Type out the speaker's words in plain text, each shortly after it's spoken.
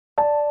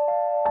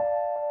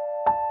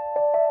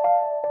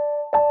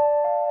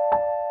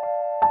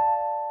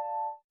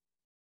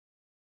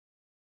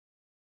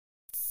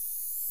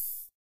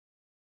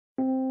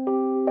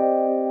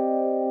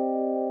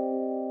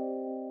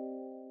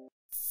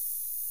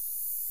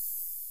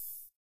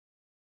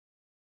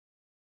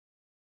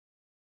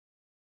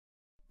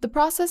The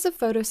process of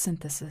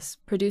photosynthesis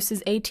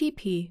produces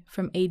ATP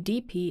from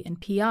ADP and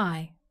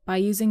PI by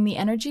using the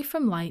energy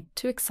from light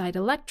to excite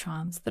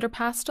electrons that are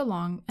passed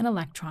along an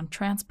electron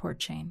transport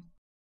chain.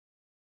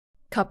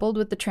 Coupled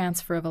with the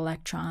transfer of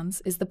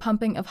electrons is the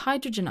pumping of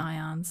hydrogen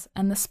ions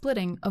and the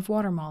splitting of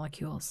water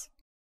molecules.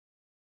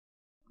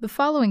 The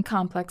following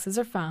complexes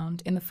are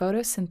found in the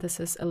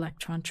photosynthesis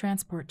electron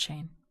transport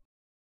chain: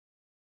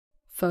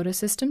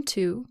 photosystem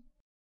 2,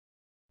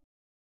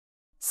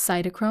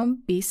 cytochrome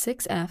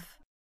B6F,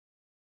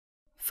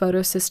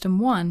 photosystem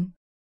 1,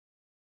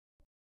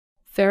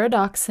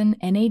 ferredoxin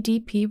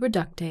NADP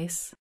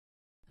reductase,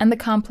 and the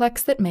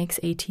complex that makes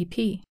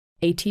ATP,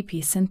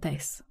 ATP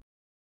synthase.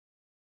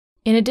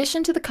 In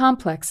addition to the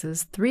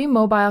complexes, 3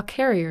 mobile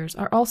carriers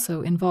are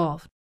also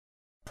involved: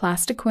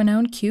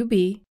 plastoquinone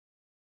QB,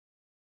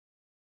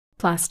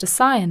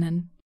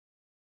 plastocyanin,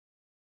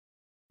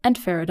 and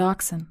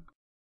ferredoxin.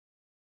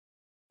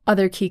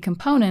 Other key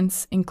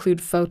components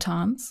include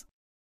photons,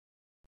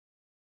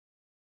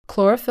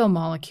 chlorophyll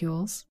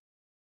molecules,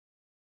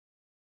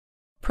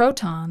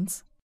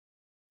 protons,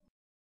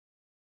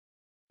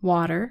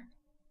 water,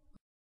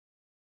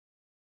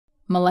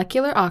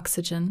 molecular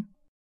oxygen,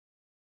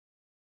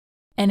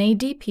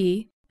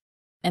 NADP,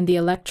 and the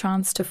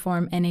electrons to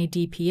form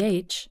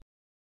NADPH,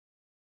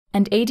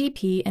 and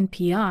ADP and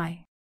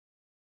PI,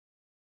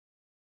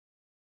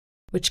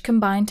 which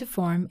combine to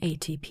form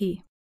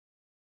ATP.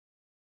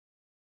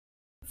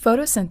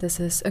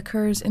 Photosynthesis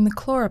occurs in the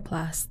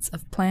chloroplasts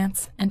of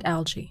plants and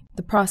algae.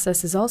 The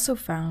process is also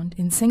found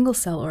in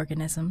single-cell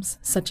organisms,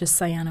 such as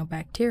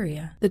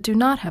cyanobacteria, that do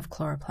not have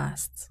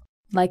chloroplasts.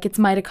 Like its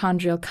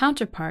mitochondrial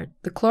counterpart,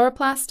 the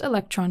chloroplast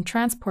electron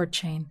transport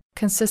chain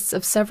consists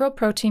of several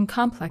protein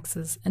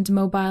complexes and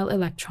mobile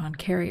electron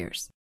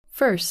carriers.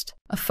 First,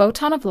 a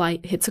photon of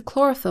light hits a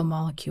chlorophyll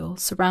molecule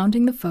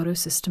surrounding the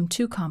photosystem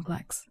 2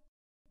 complex.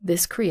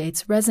 This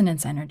creates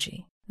resonance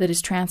energy that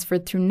is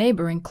transferred through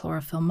neighboring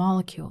chlorophyll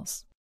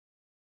molecules.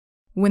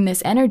 When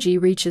this energy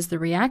reaches the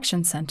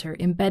reaction center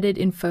embedded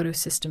in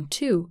photosystem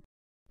 2,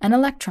 an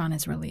electron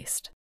is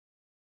released.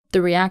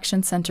 The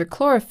reaction center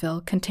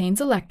chlorophyll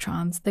contains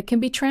electrons that can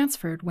be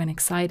transferred when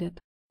excited.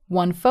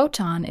 1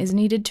 photon is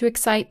needed to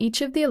excite each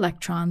of the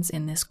electrons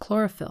in this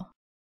chlorophyll.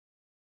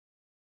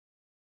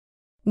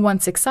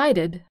 Once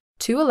excited,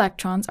 2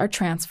 electrons are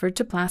transferred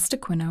to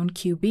plastoquinone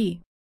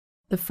QB,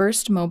 the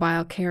first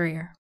mobile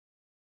carrier.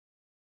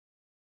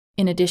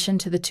 In addition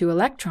to the 2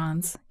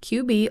 electrons,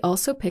 QB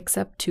also picks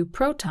up 2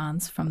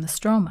 protons from the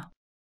stroma.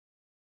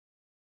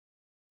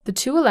 The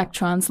 2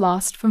 electrons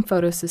lost from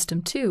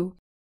photosystem 2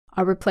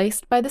 are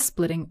replaced by the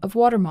splitting of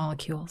water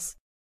molecules.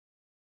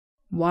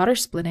 Water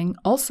splitting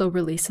also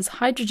releases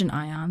hydrogen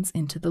ions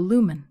into the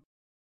lumen.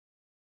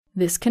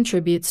 This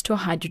contributes to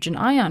a hydrogen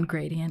ion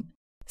gradient,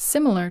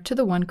 similar to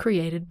the one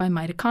created by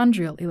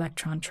mitochondrial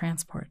electron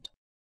transport.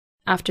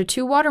 After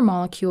 2 water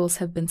molecules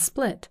have been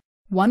split,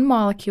 1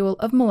 molecule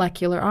of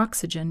molecular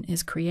oxygen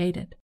is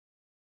created.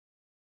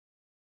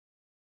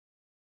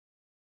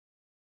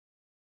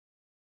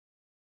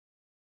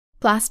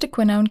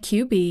 Plastoquinone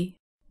QB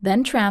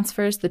then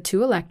transfers the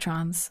 2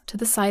 electrons to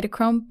the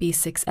cytochrome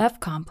B6F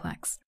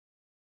complex.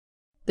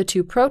 The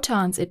 2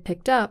 protons it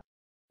picked up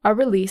are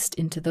released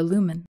into the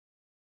lumen.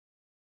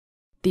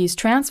 These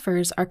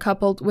transfers are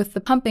coupled with the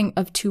pumping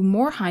of 2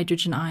 more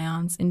hydrogen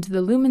ions into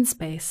the lumen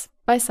space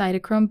by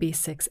cytochrome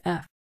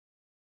B6F.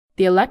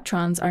 The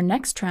electrons are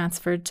next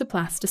transferred to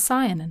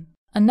plastocyanin,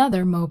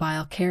 another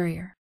mobile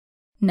carrier.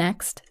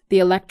 Next, the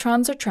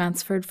electrons are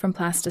transferred from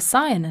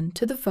plastocyanin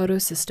to the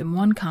photosystem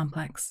 1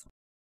 complex.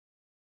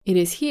 It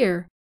is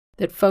here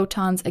that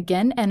photons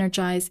again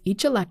energize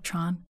each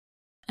electron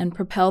and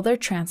propel their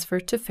transfer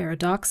to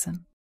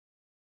ferredoxin.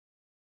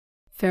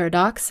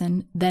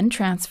 Ferredoxin then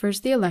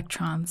transfers the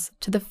electrons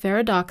to the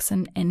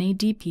ferredoxin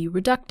NADP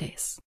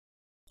reductase,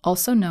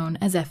 also known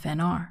as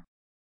FNR.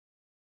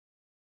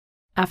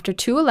 After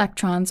 2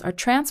 electrons are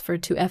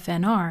transferred to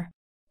FNR,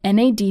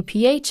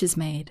 NADPH is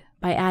made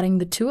by adding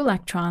the 2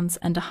 electrons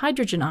and a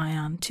hydrogen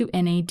ion to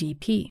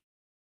NADP.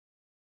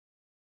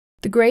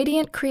 The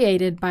gradient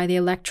created by the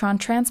electron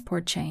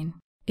transport chain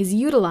is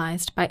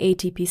utilized by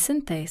ATP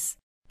synthase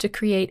to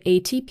create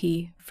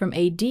ATP from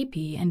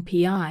ADP and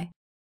PI.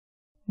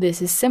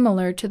 This is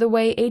similar to the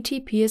way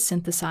ATP is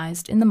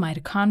synthesized in the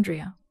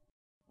mitochondria.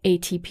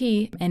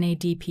 ATP,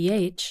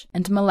 NADPH,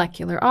 and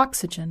molecular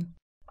oxygen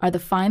are the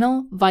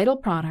final vital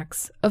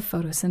products of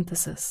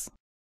photosynthesis.